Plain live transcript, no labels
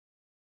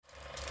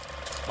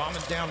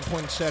Bombing down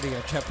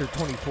Poinsettia, chapter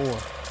 24.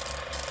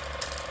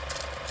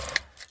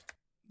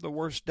 The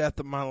worst death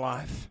of my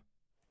life.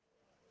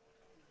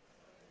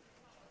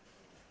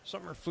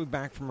 Summer flew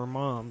back from her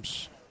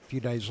mom's a few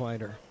days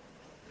later.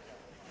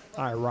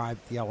 I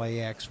arrived at the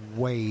LAX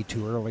way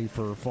too early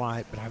for her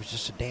flight, but I was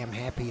just so damn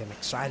happy and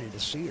excited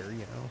to see her, you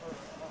know.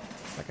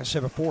 Like I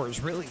said before, it was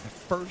really the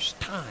first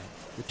time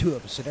the two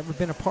of us had ever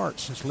been apart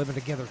since living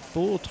together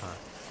full time.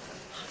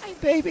 "Hi,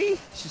 baby,"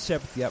 she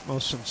said with the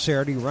utmost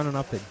sincerity, running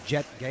up the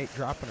jet gate,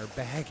 dropping her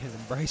bag and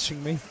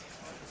embracing me.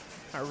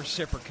 I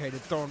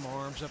reciprocated, throwing my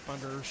arms up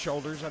under her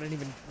shoulders. I didn't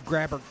even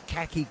grab her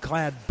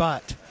khaki-clad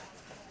butt.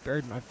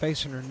 Buried my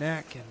face in her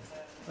neck and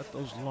let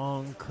those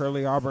long,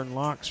 curly auburn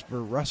locks of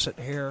her russet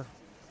hair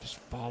just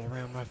fall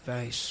around my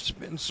face. "It's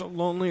been so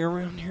lonely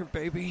around here,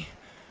 baby.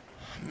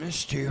 I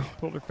missed you."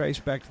 Pulled her face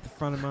back to the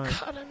front of mine.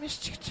 "God, I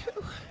missed you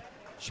too."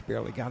 She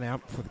barely got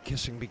out before the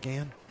kissing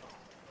began.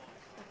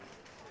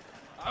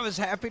 I was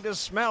happy to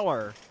smell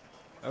her,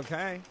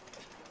 okay?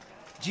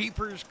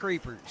 Jeepers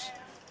creepers.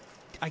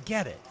 I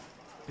get it,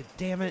 but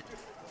damn it.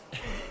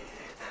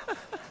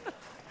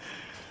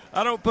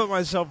 I don't put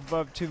myself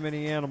above too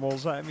many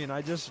animals. I needed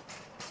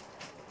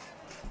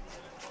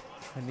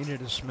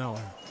to smell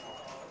her.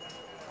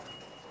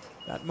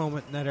 That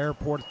moment in that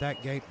airport at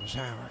that gate was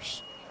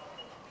ours.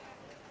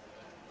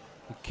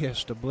 We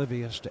kissed,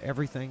 oblivious to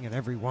everything and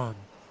everyone.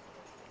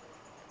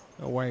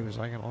 No way was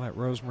I going to let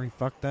Rosemary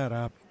fuck that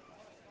up.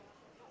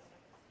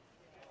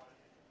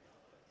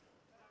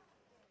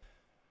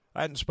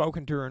 I hadn't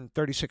spoken to her in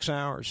 36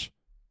 hours.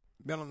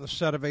 Been on the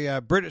set of a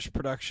British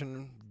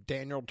production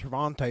Daniel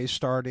Trevante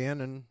starred in,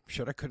 and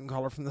shit, I couldn't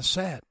call her from the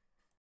set.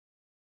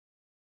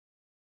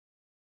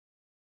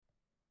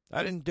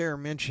 I didn't dare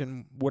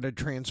mention what had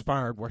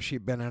transpired while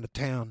she'd been out of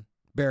town,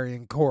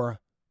 burying Cora.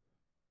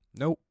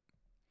 Nope.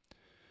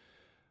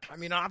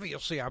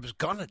 Obviously I was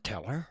gonna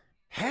tell her.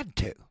 Had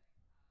to.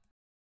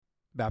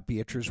 About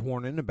Beatrice's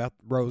warning about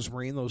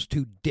Rosemary and those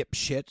two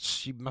dipshits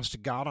she must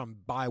have got on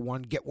buy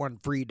one, get one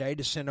free day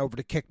to send over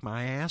to kick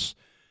my ass.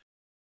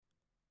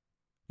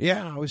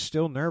 Yeah, I was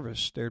still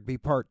nervous there'd be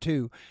part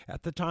 2.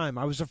 At the time,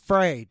 I was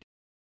afraid.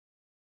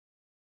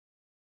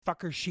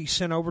 Fuckers she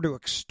sent over to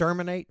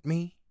exterminate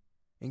me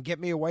and get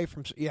me away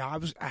from... Yeah,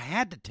 I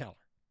had to tell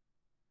her.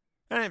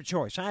 I didn't have a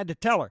choice. I had to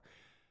tell her.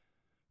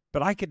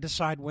 But I could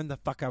decide when the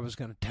fuck I was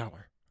going to tell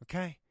her,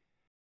 okay?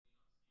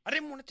 I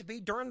didn't want it to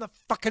be during the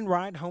fucking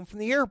ride home from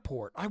the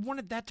airport. I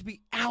wanted that to be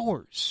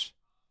hours.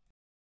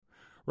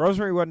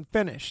 Rosemary wasn't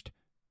finished.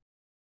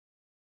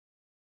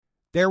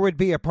 There would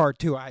be a part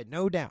 2, I had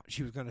no doubt.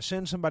 She was going to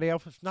send somebody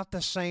else. It's not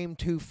the same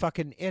two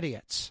fucking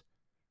idiots.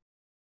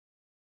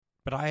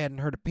 But I hadn't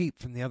heard a peep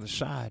from the other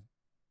side.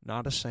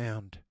 Not a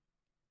sound.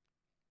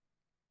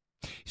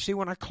 You see,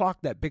 when I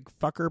clocked that big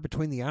fucker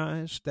between the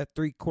eyes, that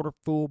 3/4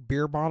 full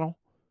beer bottle,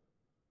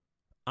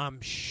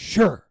 I'm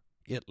sure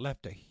it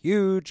left a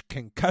huge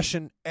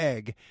concussion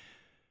egg.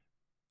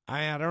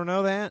 I don't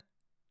know that.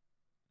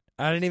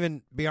 I didn't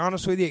even, be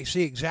honest with you,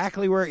 see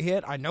exactly where it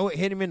hit. I know it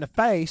hit him in the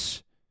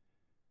face.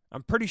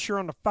 I'm pretty sure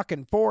on the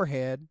fucking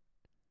forehead.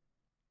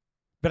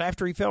 But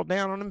after he fell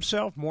down on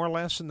himself, more or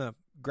less in the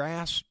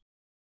grass,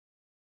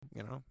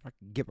 I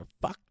could give a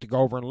fuck to go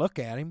over and look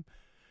at him,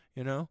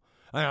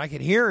 I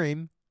could hear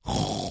him.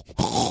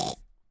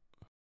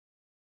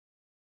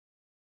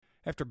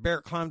 After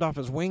Barrett climbed off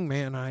his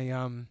wingman,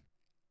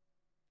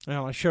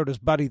 I showed his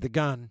buddy the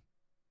gun.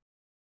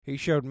 He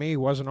showed me he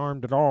wasn't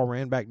armed at all,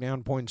 ran back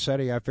down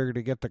Poinsettia. I figured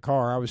to get the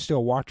car. I was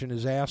still watching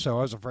his ass, so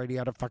I was afraid he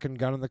had a fucking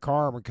gun in the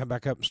car and would come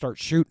back up and start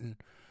shooting.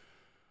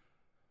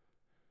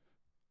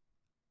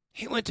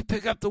 "He went to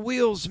pick up the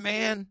wheels,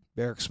 man."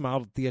 Barrick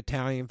smiled at the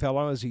Italian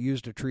fellow as he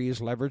used a tree as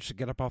leverage to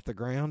get up off the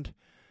ground.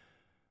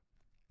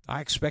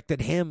 I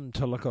expected him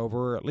to look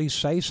over or at least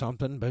say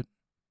something, but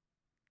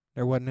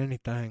there wasn't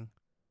anything.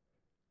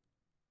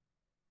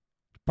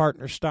 The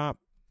partner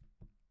stopped.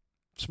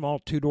 Small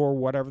 2-door,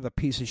 whatever the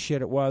piece of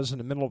shit it was, in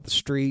the middle of the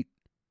street.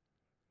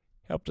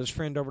 Helped his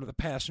friend over to the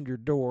passenger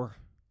door.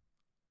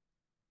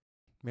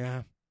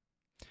 Yeah.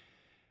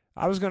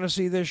 I was going to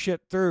see this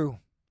shit through.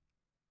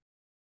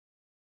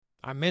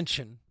 I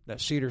mentioned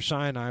that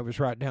Cedars-Sinai was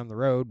right down the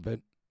road,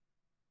 but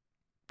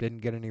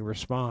didn't get any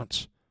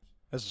response.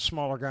 As the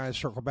smaller guy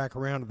circled back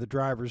around to the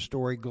driver's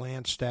door, he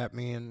glanced at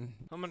me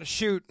and, "I'm going to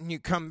shoot and you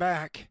come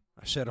back,"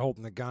 I said,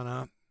 holding the gun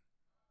up.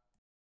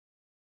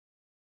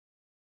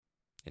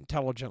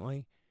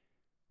 Intelligently.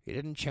 He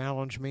didn't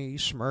challenge me,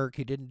 smirk,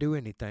 he didn't do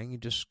anything. He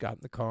just got in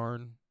the car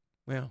and,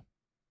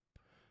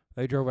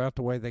 they drove out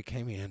the way they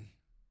came in.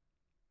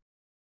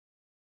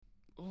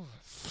 Oh,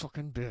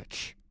 fucking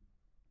bitch.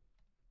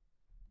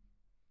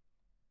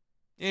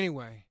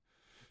 Anyway,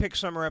 picked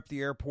Summer up at the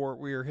airport.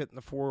 We were hitting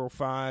the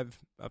 405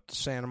 up to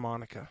Santa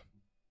Monica.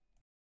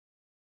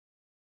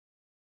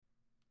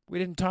 We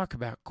didn't talk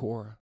about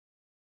Cora.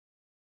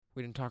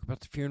 We didn't talk about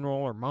the funeral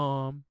or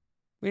Mom.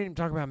 We didn't even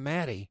talk about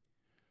Maddie,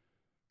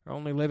 her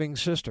only living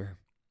sister.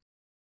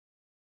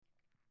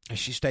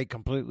 She stayed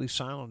completely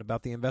silent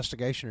about the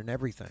investigation and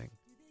everything.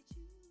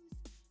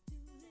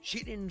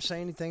 She didn't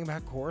say anything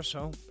about Cora,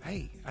 so,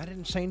 hey, I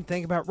didn't say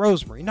anything about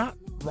Rosemary. Not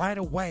right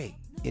away,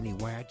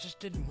 anyway. I just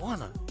didn't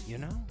want to, you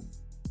know?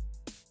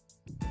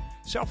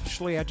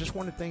 Selfishly, I just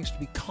wanted things to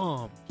be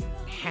calm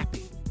and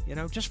happy, you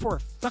know, just for a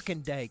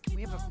fucking day. Can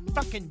we have a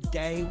fucking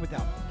day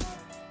without...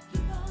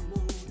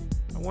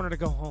 I wanted to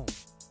go home.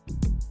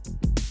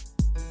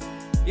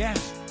 Yeah.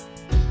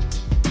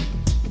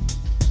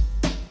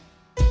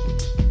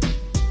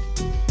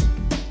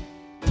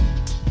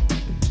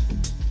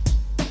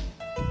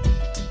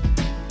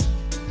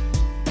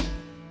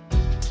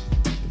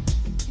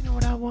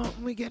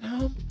 When we get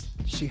home?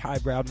 She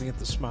highbrowed me at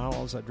the smile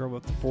as I drove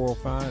up the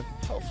 405.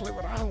 Hopefully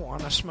what I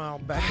want, I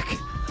smiled back.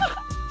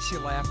 She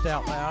laughed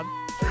out loud.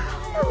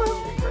 I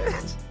love you,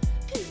 Brett.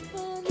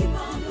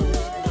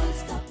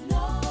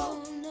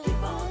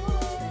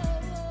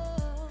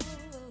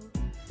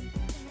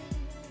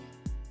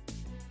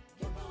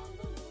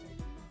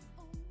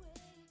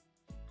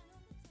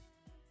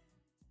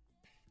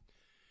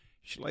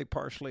 She lay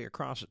partially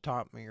across the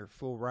top of me, her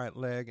full right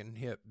leg and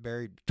hip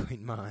buried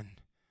between mine.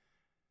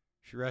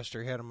 She rested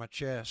her head on my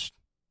chest,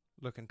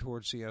 looking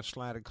towards the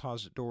slatted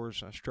closet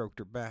doors. I stroked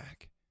her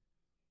back.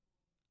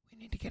 "We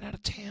need to get out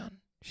of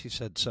town," she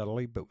said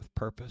subtly, but with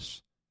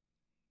purpose.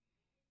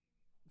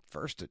 At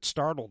first it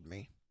startled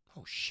me.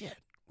 "Oh,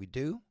 shit, we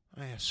do?"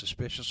 I asked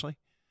suspiciously.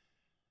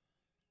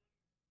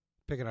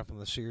 Picking up on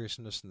the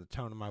seriousness in the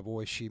tone of my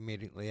voice, she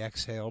immediately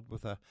exhaled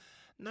with a,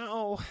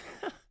 "No,"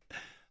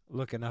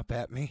 looking up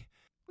at me.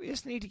 "We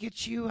just need to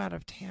get you out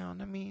of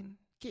town. I mean,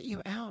 get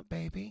you out,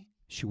 baby,"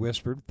 she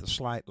whispered with a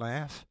slight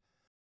laugh.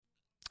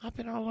 "I've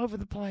been all over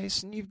the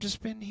place, and you've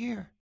just been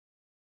here."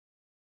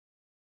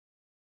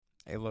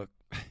 Hey, look,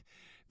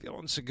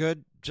 feeling so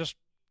good, just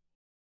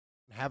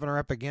having her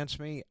up against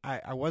me.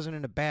 I wasn't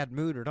in a bad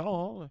mood at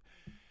all.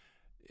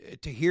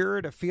 To hear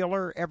her, to feel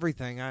her,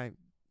 everything. At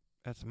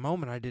the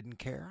moment, I didn't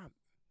care.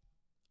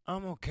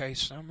 "I'm okay,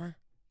 Summer,"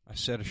 I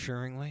said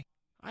assuringly.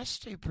 "I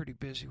stay pretty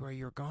busy while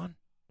you're gone."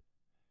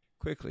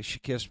 Quickly, she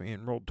kissed me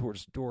and rolled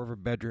towards the door of her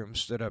bedroom,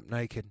 stood up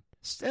naked.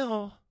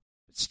 Still,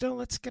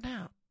 let's get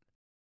out."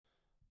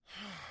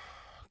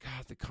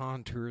 God, the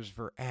contours of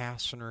her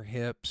ass and her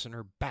hips and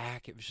her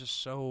back, it was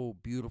just so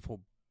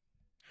beautiful.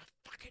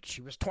 Fuck it,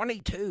 she was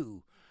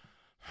 22.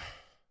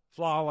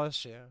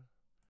 Flawless, yeah.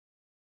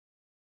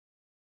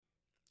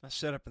 I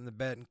sat up in the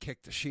bed and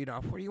kicked the sheet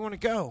off. "Where do you want to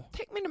go?"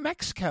 "Take me to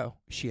Mexico,"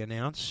 she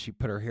announced. She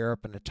put her hair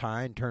up in a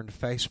tie and turned to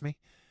face me.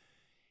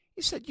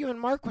 "You said you and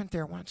Mark went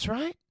there once,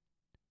 right?"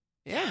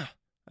 "Yeah,"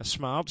 I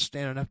smiled,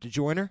 standing up to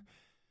join her.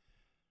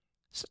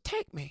 "So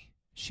take me,"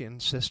 she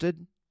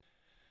insisted.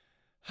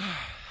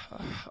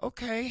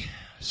 "Okay,"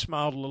 I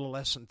smiled a little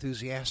less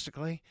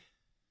enthusiastically.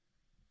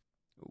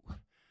 Ooh,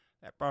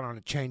 that brought on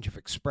a change of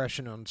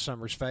expression on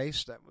Summer's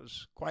face that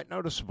was quite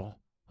noticeable.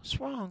 "What's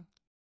wrong?"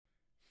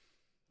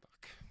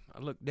 Fuck. I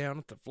looked down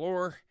at the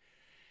floor.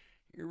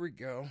 "Here we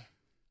go."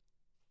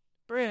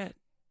 "Brett,"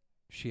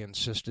 she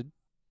insisted.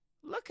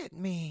 "Look at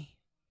me."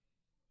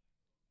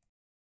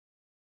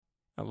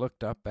 I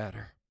looked up at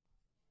her.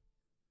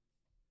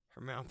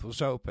 Her mouth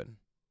was open.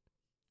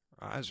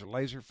 Her eyes were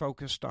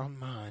laser-focused on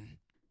mine.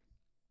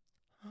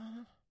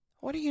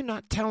 What are you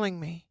not telling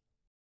me?"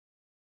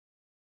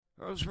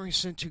 "Rosemary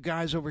sent 2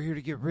 guys over here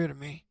to get rid of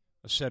me,"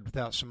 I said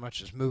without so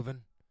much as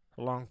moving.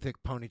 Her long,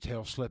 thick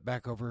ponytail slipped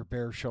back over her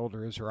bare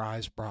shoulder as her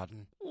eyes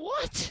broadened.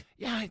 "What?"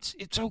 "Yeah,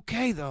 it's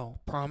okay,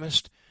 though,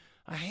 promised.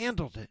 I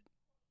handled it."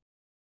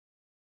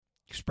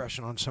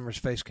 Expression on Summer's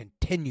face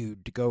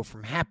continued to go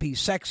from happy,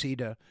 sexy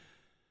to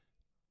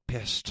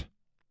pissed.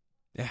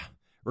 Yeah,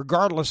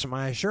 regardless of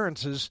my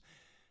assurances,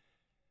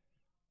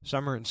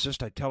 Summer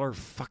insists I tell her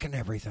fucking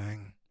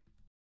everything.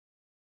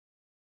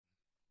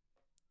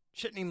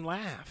 She didn't even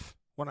laugh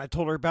when I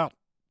told her about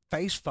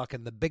face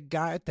fucking the big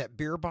guy at that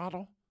beer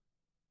bottle.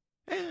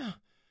 Yeah,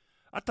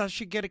 I thought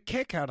she'd get a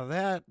kick out of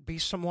that, be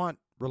somewhat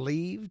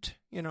relieved,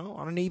 you know,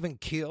 on an even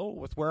keel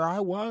with where I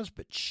was,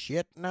 but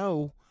shit,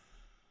 no.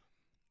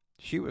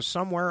 She was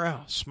somewhere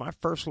else. My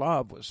first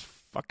love was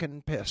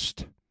fucking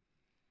pissed.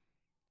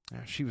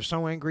 She was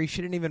so angry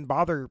she didn't even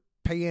bother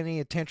pay any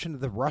attention to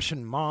the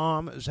Russian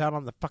mom that was out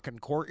on the fucking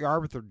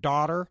courtyard with her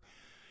daughter.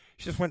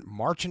 She just went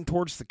marching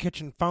towards the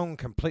kitchen phone,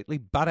 completely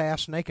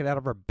butt-ass naked out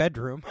of her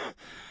bedroom.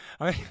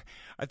 I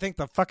think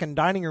the fucking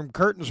dining room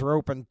curtains were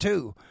open,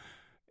 too.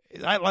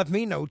 That left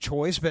me no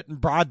choice but in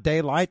broad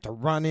daylight to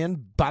run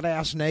in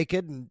butt-ass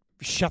naked and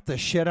shut the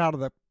shit out of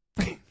the...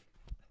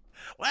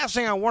 Last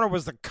thing I wanted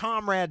was the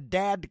comrade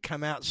dad to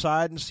come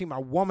outside and see my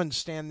woman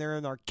stand there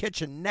in our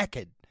kitchen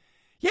naked.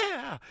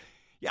 Yeah,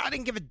 I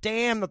didn't give a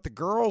damn that the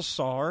girls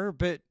saw her,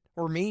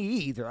 or me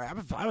either.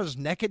 I was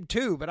naked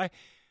too, but I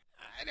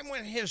didn't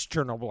want his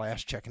Chernobyl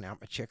ass checking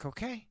out my chick,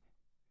 okay?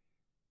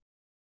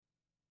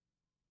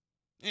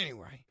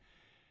 Anyway,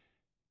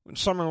 when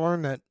Summer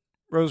learned that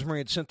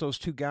Rosemary had sent those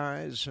 2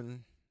 guys,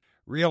 and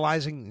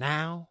realizing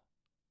now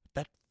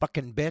that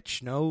fucking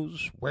bitch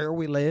knows where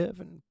we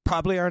live and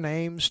probably our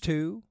names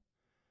too,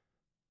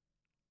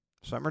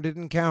 Summer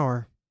didn't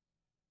cower.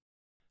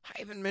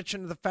 I even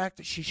mentioned the fact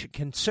that she should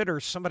consider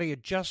somebody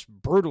had just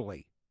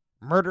brutally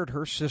murdered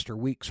her sister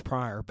weeks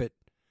prior, but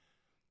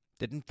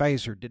didn't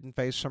faze her, didn't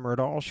faze Summer at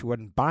all. She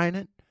wasn't buying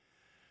it,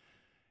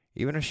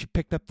 even if she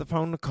picked up the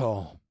phone to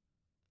call.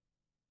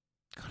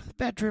 Go to the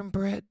bedroom,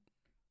 Britt,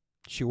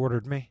 she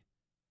ordered me.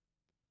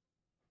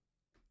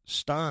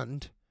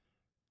 Stunned,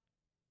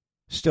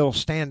 still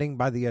standing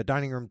by the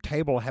dining room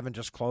table, having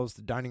just closed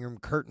the dining room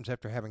curtains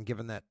after having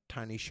given that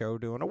tiny show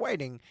to an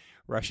awaiting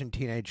Russian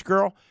teenage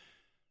girl,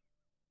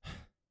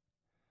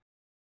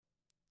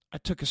 I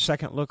took a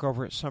second look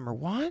over at Summer.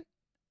 What?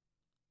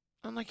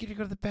 I'd like you to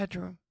go to the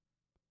bedroom.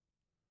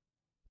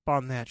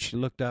 Upon that, she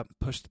looked up and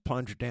pushed the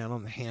plunger down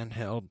on the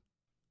handheld.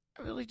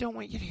 I really don't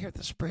want you to hear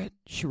this, Britt,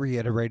 she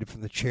reiterated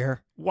from the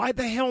chair. Why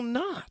the hell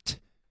not?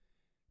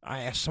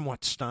 I asked,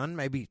 somewhat stunned,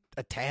 maybe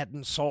a tad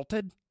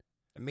insulted.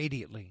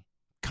 Immediately,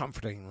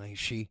 comfortingly,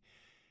 she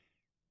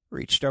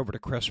reached over to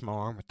caress my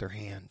arm with her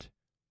hand.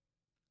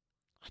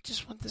 I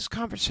just want this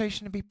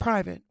conversation to be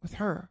private with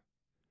her.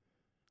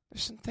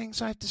 There's some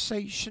things I have to say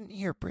you shouldn't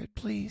hear, Britt,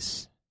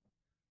 please.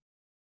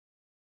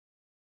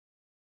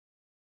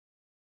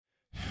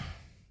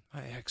 I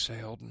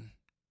exhaled and,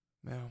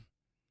 well,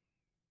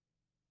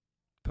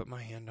 put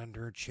my hand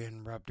under her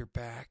chin, rubbed her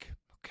back.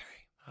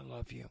 Okay, I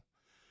love you.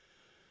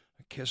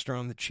 I kissed her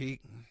on the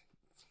cheek. And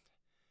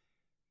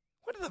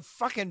went to the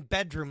fucking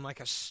bedroom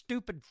like a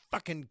stupid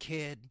fucking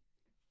kid.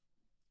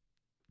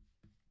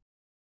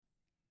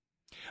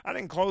 I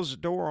didn't close the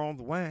door all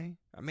the way.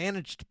 I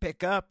managed to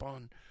pick up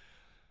on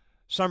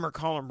Summer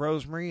calling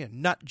Rosemary a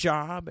nut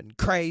job and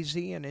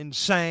crazy and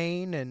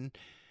insane and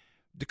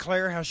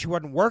declare how she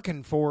wasn't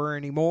working for her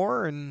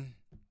anymore and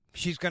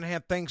she's going to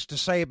have things to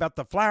say about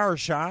the flower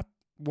shop,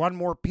 one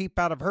more peep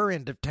out of her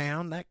end of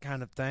town, that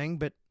kind of thing.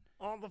 But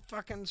all of a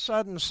fucking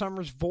sudden,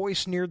 Summer's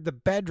voice neared the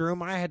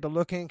bedroom. I had to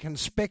look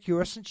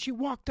inconspicuous, and she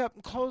walked up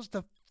and closed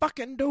the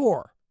fucking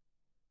door.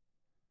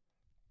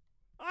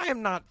 I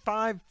am not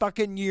 5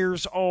 fucking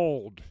years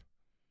old.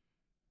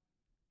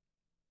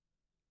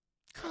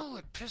 Oh,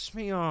 it pissed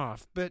me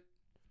off, but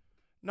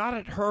not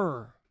at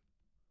her.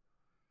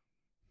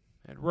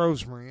 At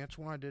Rosemary, that's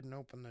why I didn't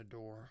open the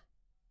door.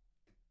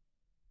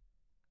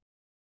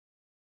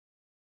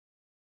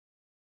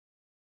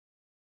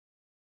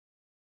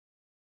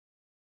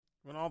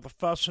 When all the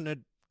fussing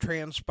had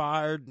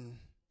transpired and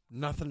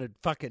nothing had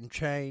fucking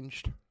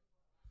changed,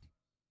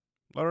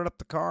 loaded up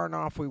the car and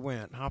off we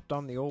went. Hopped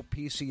on the old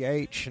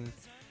PCH and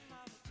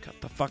got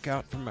the fuck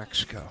out from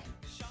Mexico.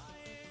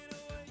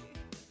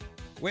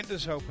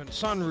 Windows open,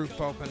 sunroof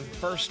open.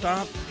 First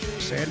stop,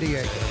 San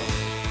Diego.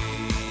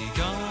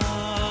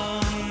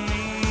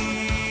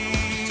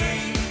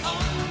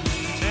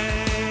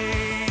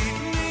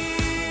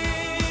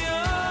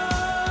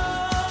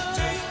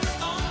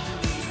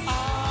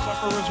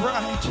 Supper was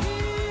right.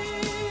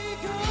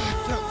 It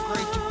felt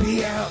great to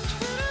be out.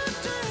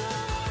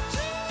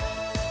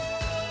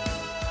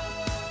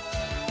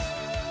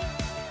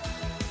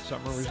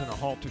 Summer was in a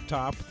halter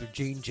top with her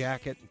jean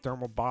jacket and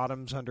thermal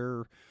bottoms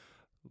under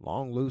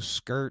long, loose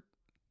skirt.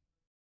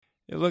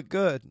 It looked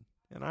good,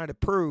 and I'd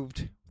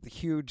approved with a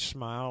huge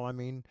smile. I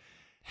mean,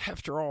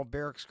 after all,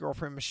 Barrick's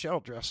girlfriend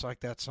Michelle dressed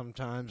like that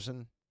sometimes,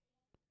 and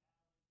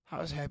I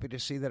was happy to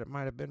see that it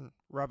might have been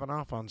rubbing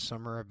off on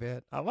Summer a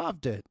bit. I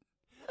loved it.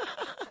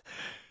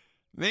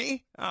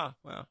 Me? Oh,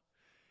 well.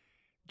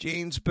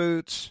 Jeans,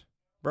 boots,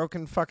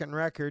 broken fucking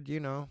record, you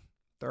know,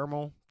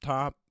 thermal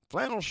top,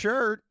 flannel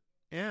shirt.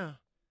 Yeah.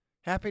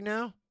 Happy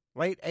now?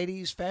 Late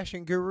 80s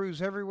fashion gurus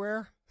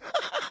everywhere?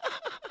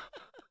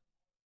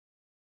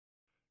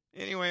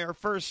 Anyway, our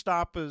first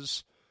stop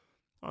is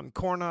on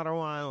Coronado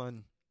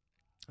Island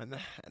and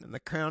the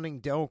crowning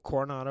Del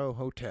Coronado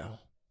Hotel.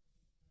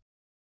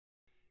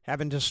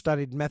 Having just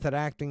studied method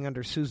acting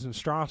under Susan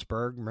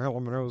Strasberg,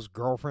 Marilyn Monroe's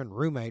girlfriend,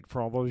 roommate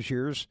for all those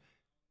years,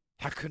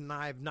 how couldn't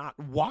I have not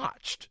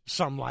watched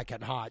Some Like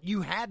It Hot?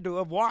 You had to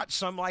have watched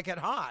Some Like It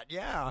Hot,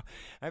 yeah.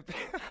 I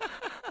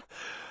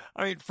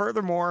mean,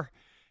 furthermore,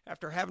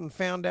 after having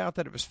found out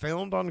that it was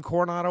filmed on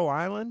Coronado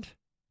Island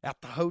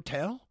at the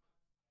hotel,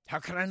 how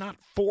could I not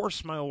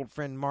force my old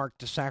friend Mark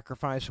to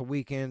sacrifice a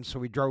weekend so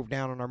we drove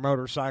down on our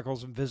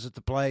motorcycles and visit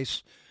the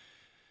place?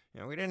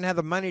 You know, we didn't have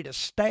the money to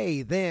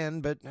stay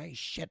then, but hey,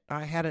 shit,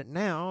 I had it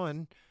now,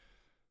 and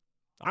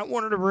I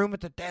wanted a room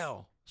at the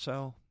Del,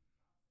 so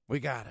we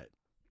got it.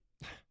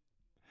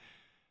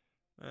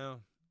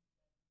 Well,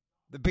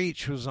 the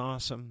beach was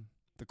awesome.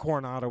 The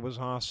Coronado was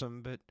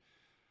awesome, but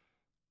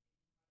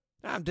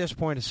I'm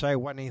disappointed to say it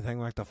wasn't anything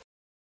like the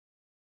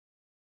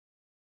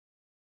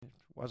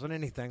wasn't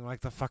anything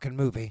like the fucking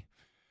movie.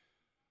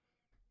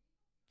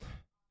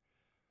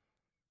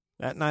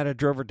 That night I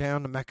drove her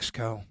down to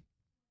Mexico.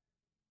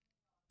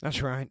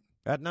 That's right.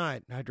 That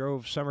night I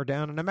drove Summer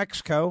down into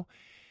Mexico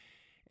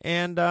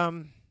and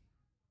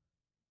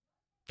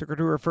took her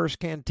to her first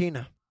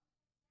cantina.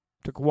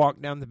 Took a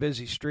walk down the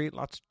busy street.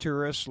 Lots of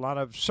tourists, a lot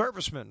of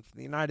servicemen from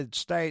the United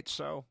States,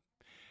 so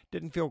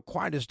didn't feel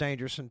quite as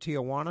dangerous in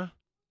Tijuana.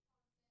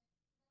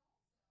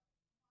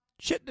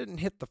 Shit didn't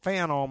hit the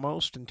fan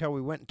almost until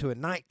we went to a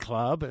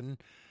nightclub, and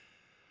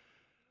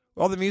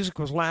Well, the music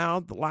was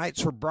loud, the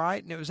lights were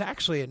bright, and it was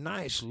actually a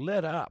nice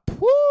lit up,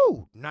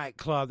 woo,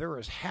 nightclub. There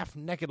was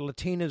half-naked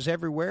Latinas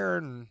everywhere,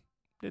 and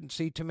didn't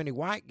see too many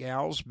white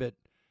gals, but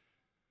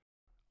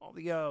all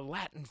the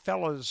Latin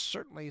fellas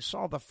certainly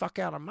saw the fuck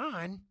out of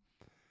mine.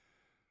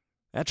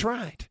 That's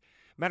right.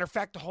 Matter of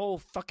fact, the whole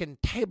fucking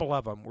table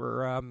of them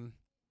were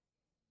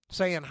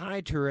saying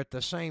hi to her at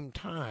the same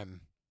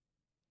time.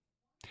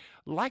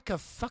 Like a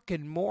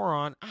fucking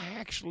moron, I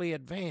actually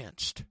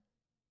advanced.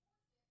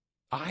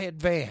 I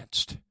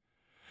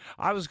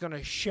was going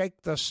to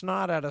shake the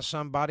snot out of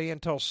somebody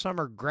until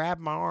Summer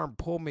grabbed my arm,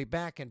 pulled me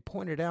back, and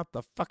pointed out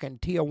the fucking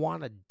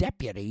Tijuana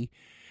deputy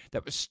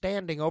that was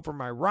standing over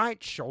my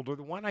right shoulder,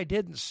 the one I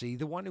didn't see,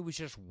 the one who was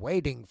just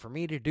waiting for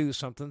me to do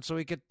something so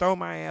he could throw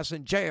my ass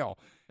in jail.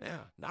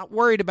 Yeah, not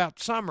worried about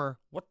Summer.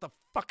 What the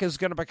fuck is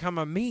going to become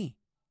of me?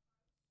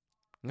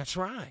 That's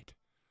right.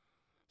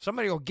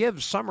 Somebody will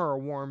give Summer a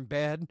warm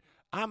bed.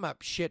 I'm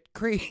up shit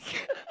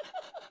creek.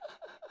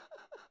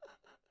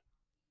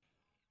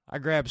 I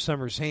grabbed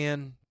Summer's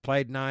hand,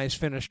 played nice,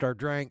 finished our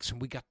drinks,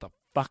 and we got the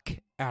fuck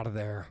out of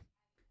there.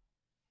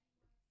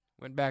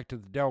 Went back to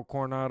the Del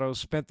Coronado,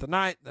 spent the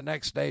night, the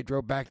next day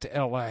drove back to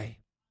L.A.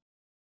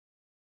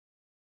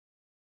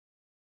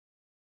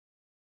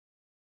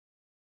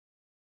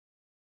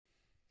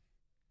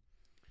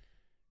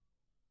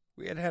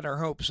 We had our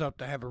hopes up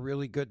to have a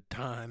really good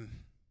time.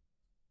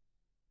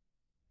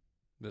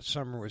 But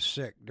Summer was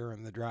sick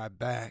during the drive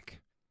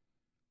back.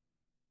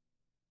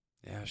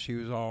 Yeah, she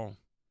was all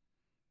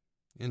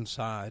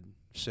inside,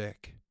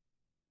 sick.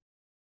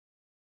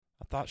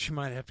 I thought she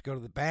might have to go to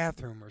the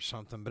bathroom or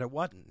something, but it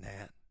wasn't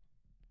that.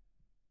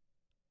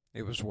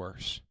 It was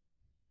worse.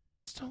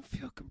 I just don't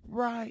feel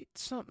right.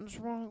 Something's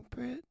wrong,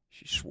 Britt.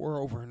 She swore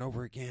over and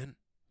over again,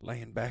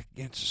 laying back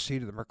against the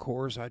seat of the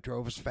Mercor as I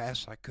drove as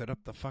fast as I could up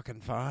the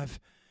fucking 5.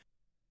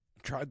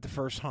 I tried the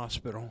first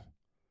hospital,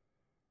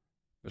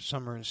 but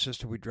Summer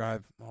insisted we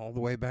drive all the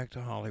way back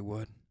to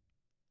Hollywood.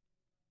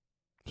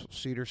 So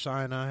Cedar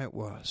Sinai it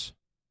was.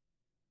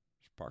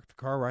 Just parked the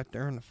car right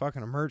there in the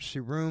fucking emergency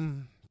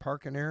room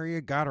parking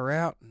area, got her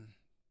out, and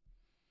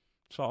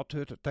saw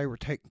to it that they were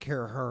taking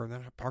care of her. And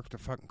then I parked the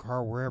fucking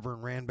car wherever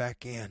and ran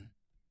back in.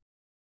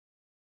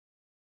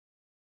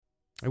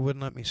 They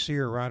wouldn't let me see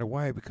her right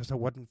away because I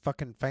wasn't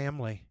fucking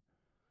family.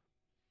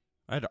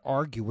 I had to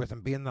argue with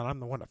them, being that I'm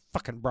the one that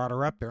fucking brought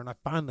her up there, and I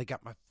finally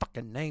got my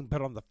fucking name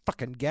put on the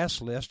fucking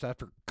guest list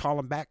after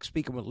calling back,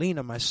 speaking with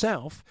Lena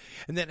myself,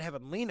 and then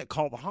having Lena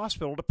call the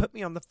hospital to put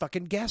me on the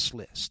fucking guest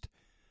list.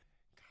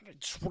 God, I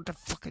just want to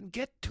fucking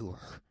get to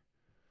her.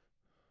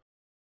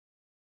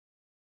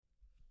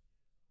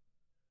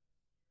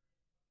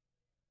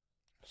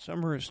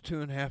 Summer is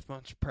 2.5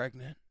 months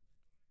pregnant.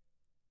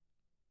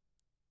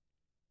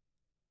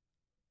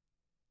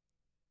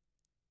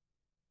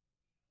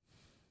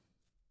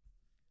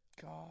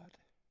 God.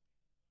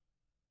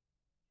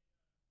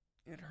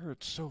 It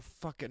hurts so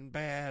fucking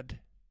bad.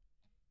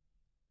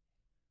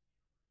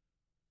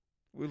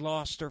 We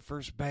lost our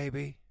first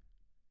baby.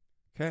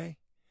 Okay?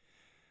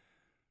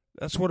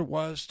 That's what it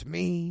was to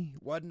me.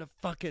 It wasn't a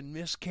fucking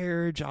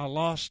miscarriage. I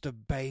lost a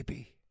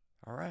baby.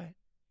 All right?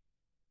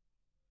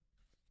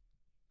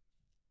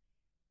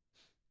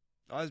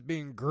 I was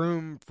being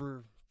groomed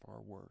for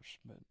far worse,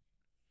 but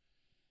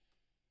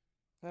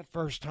that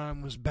first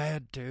time was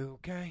bad too,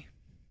 okay?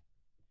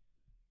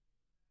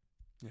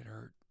 It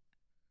hurt.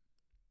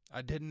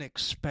 I didn't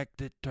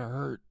expect it to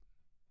hurt.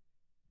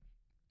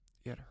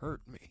 It hurt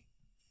me.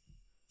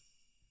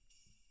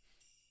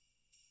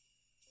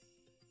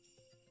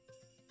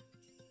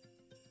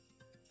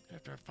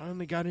 After I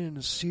finally got in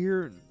to see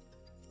her, and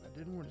I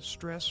didn't want to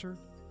stress her,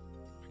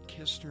 I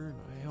kissed her and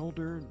I held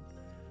her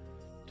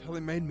until they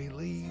made me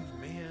leave,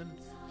 man.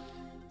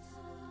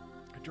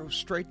 I drove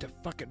straight to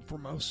fucking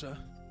Formosa.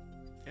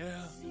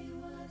 Yeah.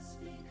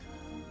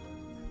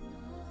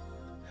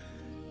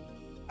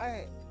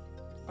 I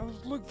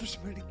was looking for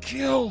somebody to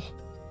kill.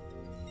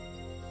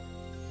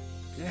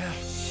 Yeah.